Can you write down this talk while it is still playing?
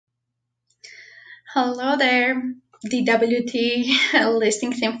Hello there, DWT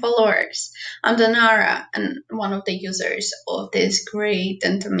listing theme followers. I'm Donara and one of the users of this great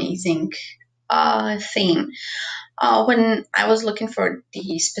and amazing theme. When I was looking for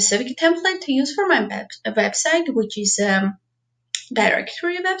the specific template to use for my website, which is a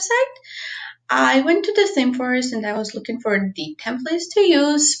directory website, I went to the theme forest and I was looking for the templates to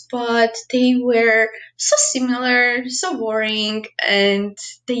use, but they were so similar, so boring, and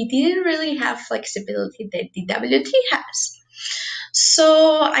they didn't really have flexibility that DWT has.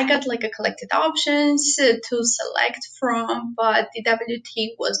 So I got like a collected options to select from, but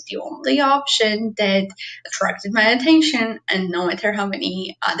DWT was the only option that attracted my attention. And no matter how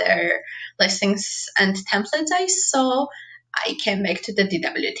many other listings and templates I saw, I came back to the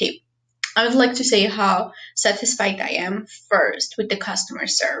DWT. I would like to say how satisfied I am first with the customer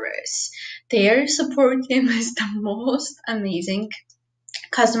service. Their support team is the most amazing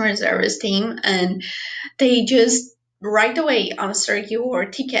customer service team, and they just right away answer your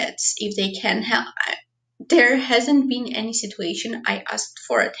tickets if they can help. There hasn't been any situation I asked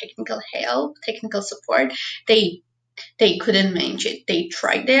for a technical help, technical support. They couldn't manage it. They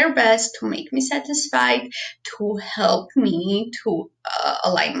tried their best to make me satisfied, to help me to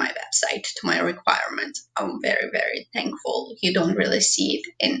align my website to my requirements. I'm very, very thankful. You don't really see it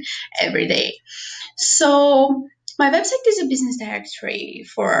in every day. So my website is a business directory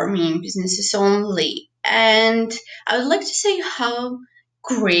for Armenian businesses only. And I would like to say how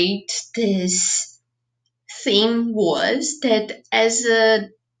great this theme was, that as a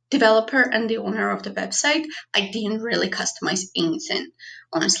developer and the owner of the website, I didn't really customize anything,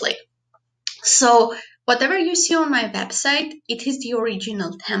 honestly. So whatever you see on my website, it is the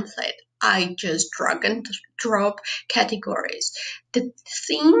original template. I just drag and drop categories. The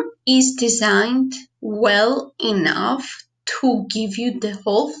theme is designed well enough to give you the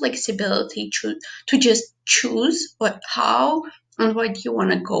whole flexibility to just choose how and what you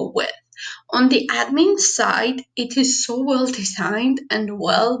want to go with. On the admin side, it is so well designed and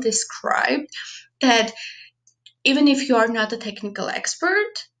well described that even if you are not a technical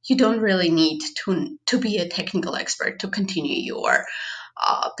expert, you don't really need to be a technical expert to continue your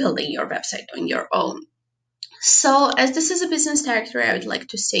building your website on your own. So as this is a business directory, I would like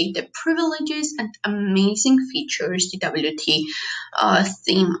to say the privileges and amazing features the WT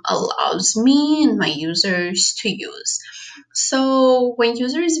theme allows me and my users to use. So when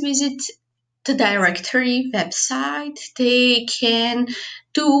users visit the directory website, they can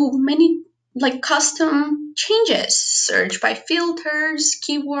do many custom changes, search by filters,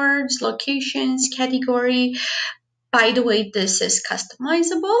 keywords, locations, category. By the way, this is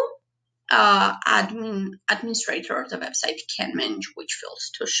customizable. Administrator of the website can manage which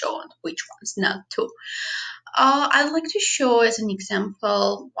fields to show and which ones not to. I'd like to show as an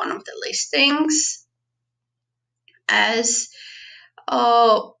example one of the listings as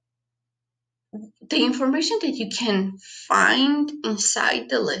the information that you can find inside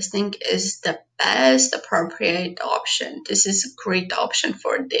the listing is the best appropriate option. This is a great option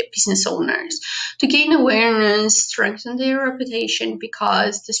for the business owners to gain awareness, strengthen their reputation,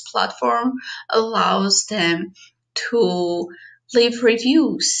 because this platform allows them to leave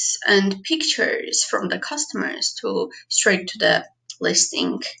reviews and pictures from the customers to straight to the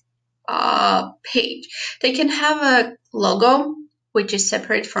listing page. They can have a logo which is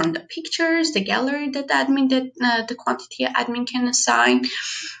separate from the pictures, the gallery that the quantity admin can assign.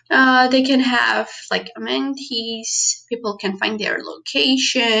 They can have like amenities, people can find their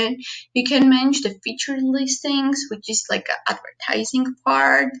location. You can manage the featured listings, which is like an advertising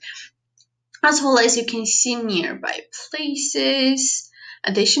part, as well as you can see nearby places,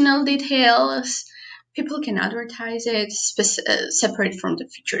 additional details. People can advertise it separate from the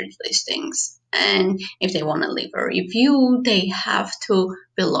featured listings. And if they want to leave a review, they have to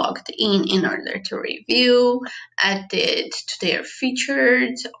be logged in order to review, add it to their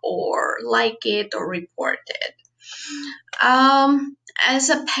featured, or like it or report it. As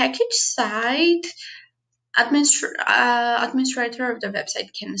a package side, administrator of the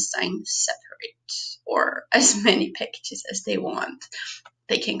website can assign separate or as many packages as they want.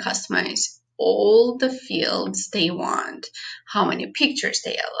 They can customize all the fields they want, how many pictures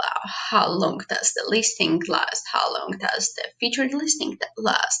they allow, how long does the listing last, how long does the featured listing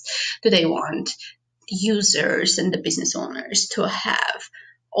last. Do they want users and the business owners to have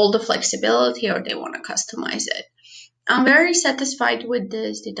all the flexibility, or they want to customize it? I'm very satisfied with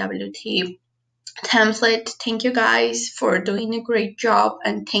this DWT template. Thank you guys for doing a great job,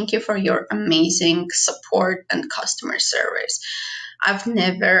 and thank you for your amazing support and customer service. I've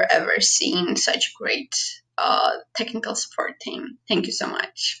never ever seen such great technical support team. Thank you so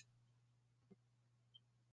much.